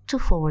to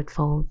forward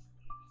fold,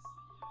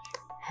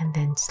 and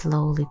then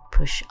slowly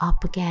push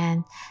up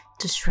again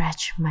to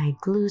stretch my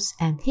glutes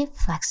and hip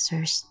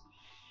flexors,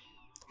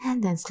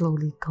 and then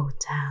slowly go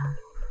down.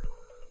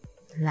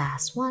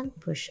 Last one,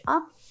 push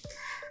up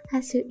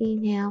as you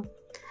inhale,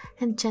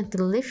 and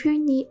gently lift your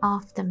knee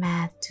off the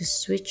mat to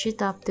switch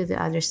it up to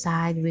the other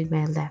side with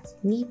my left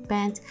knee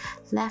bent,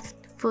 left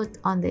foot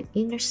on the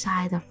inner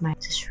side of my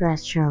to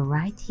stretch your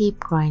right hip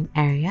groin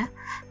area.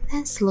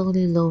 Then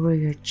slowly lower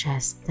your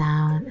chest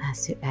down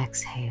as you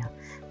exhale.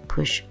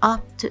 Push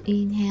up to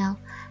inhale,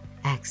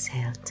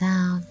 exhale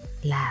down.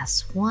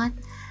 Last one,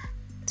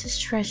 to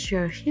stretch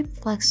your hip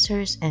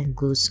flexors and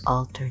glutes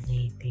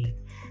alternating.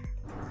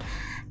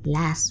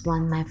 Last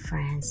one, my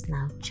friends.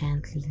 Now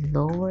gently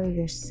lower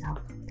yourself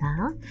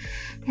down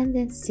and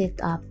then sit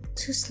up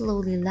to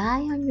slowly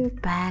lie on your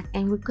back,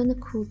 and we're gonna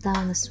cool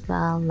down as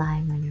well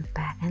lying on your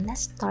back. And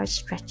let's start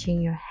stretching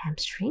your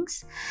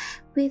hamstrings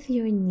with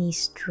your knee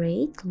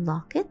straight,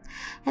 lock it,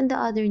 and the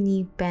other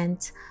knee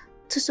bent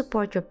to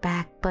support your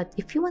back. But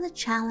if you want to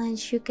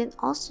challenge, you can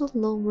also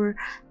lower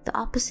the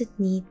opposite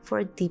knee for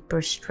a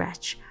deeper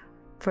stretch.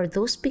 For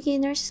those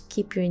beginners,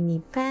 keep your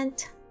knee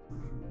bent,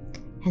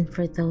 and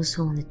for those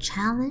who want to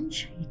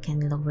challenge, you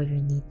can lower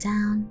your knee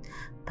down.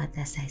 But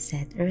as I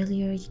said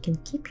earlier, you can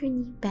keep your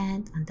knee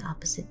bent on the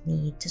opposite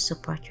knee to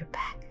support your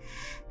back.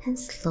 And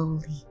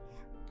slowly,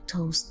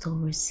 toes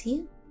towards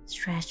you,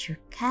 stretch your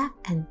calf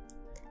and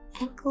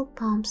ankle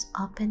palms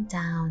up and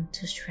down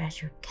to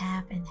stretch your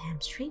calf and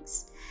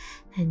hamstrings.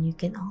 And you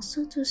can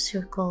also do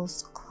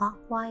circles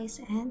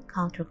clockwise and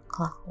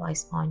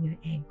counterclockwise on your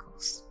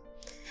ankles.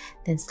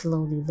 Then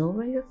slowly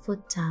lower your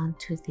foot down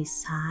to the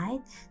side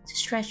to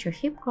stretch your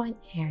hip groin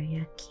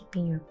area,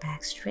 keeping your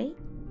back straight.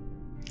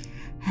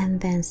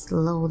 And then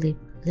slowly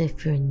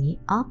lift your knee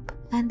up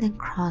and then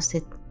cross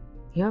it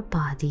your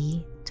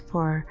body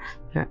for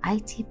your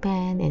IT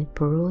band and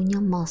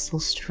peroneal muscle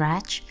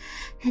stretch.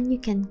 And you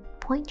can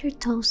point your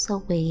toes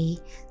away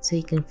so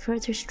you can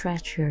further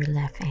stretch your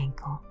left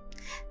ankle.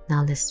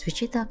 Now let's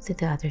switch it up to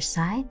the other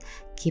side.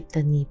 Keep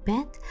the knee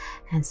bent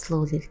and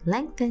slowly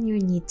lengthen your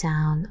knee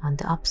down on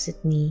the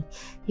opposite knee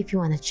if you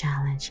want to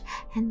challenge.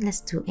 And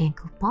let's do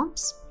ankle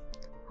pumps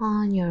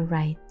on your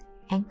right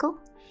ankle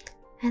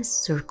and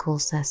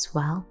circles as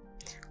well,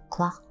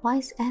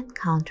 clockwise and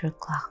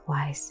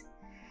counterclockwise.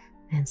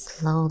 Then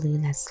slowly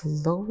let's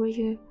lower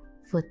your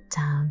foot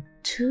down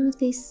to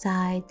the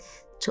side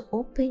to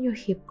open your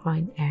hip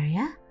groin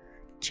area.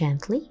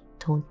 Gently,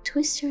 don't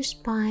twist your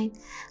spine,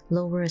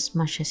 lower as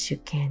much as you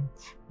can,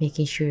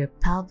 making sure your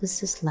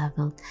pelvis is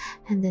leveled,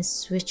 and then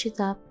switch it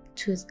up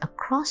to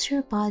across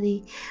your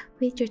body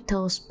with your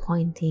toes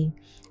pointing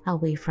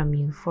away from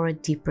you for a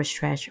deeper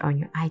stretch on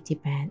your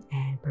IT band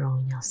and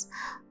peroneals.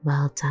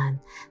 Well done.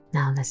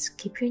 Now let's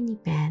keep your knee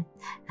bent,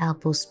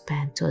 elbows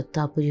bent to a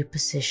W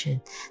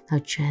position. Now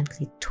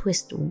gently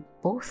twist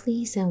both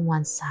knees on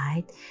one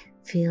side.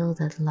 Feel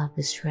that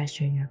lovely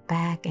stretch on your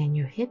back and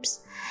your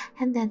hips,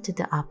 and then to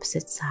the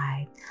opposite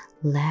side,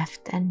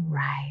 left and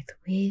right,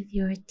 with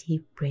your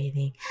deep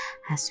breathing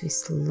as we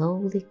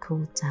slowly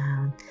cool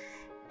down,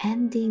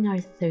 ending our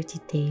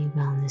 30-day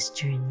wellness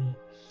journey.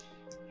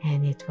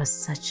 And it was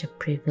such a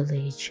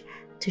privilege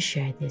to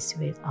share this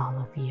with all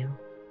of you.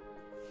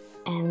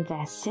 And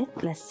that's it.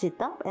 Let's sit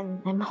up,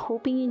 and I'm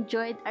hoping you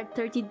enjoyed our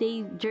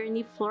 30-day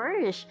journey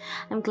Flourish.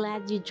 I'm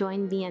glad you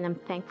joined me, and I'm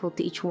thankful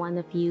to each one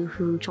of you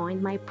who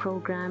joined my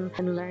program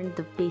and learned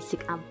the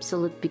basic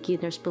absolute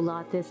beginners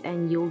Pilates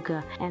and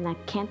yoga. And I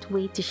can't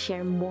wait to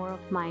share more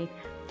of my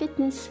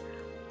fitness,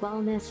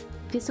 wellness,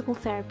 physical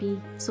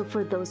therapy. So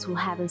for those who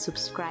haven't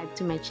subscribed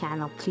to my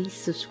channel, please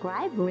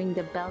subscribe, ring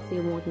the bell so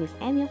you won't miss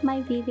any of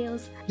my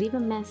videos. Leave a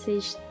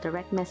message,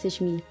 direct message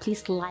me.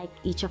 Please like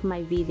each of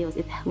my videos.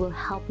 It will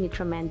help me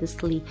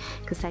tremendously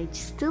because I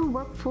still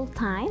work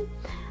full-time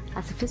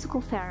as a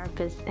physical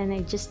therapist, and I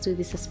just do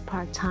this as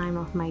part-time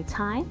of my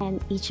time.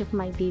 And each of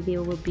my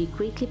video will be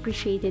greatly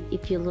appreciated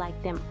if you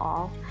like them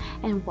all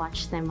and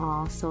watch them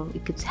all, so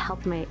it could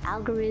help my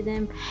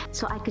algorithm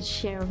so I could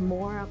share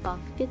more about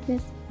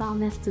fitness,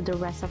 wellness to the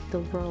rest of the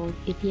world.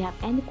 If you have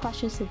any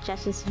questions,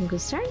 suggestions, and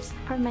concerns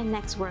for my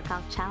next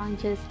workout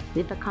challenges,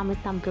 leave a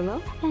comment down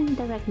below and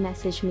direct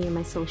message me on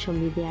my social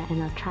media,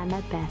 and I'll try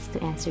my best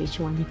to answer each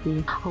one of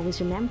you.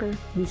 Always remember,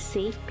 be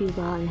safe, be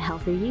well, and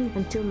healthy you.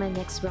 Until my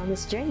next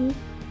wellness journey,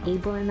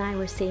 Abel and I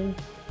were saying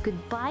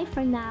goodbye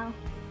for now.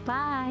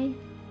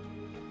 Bye!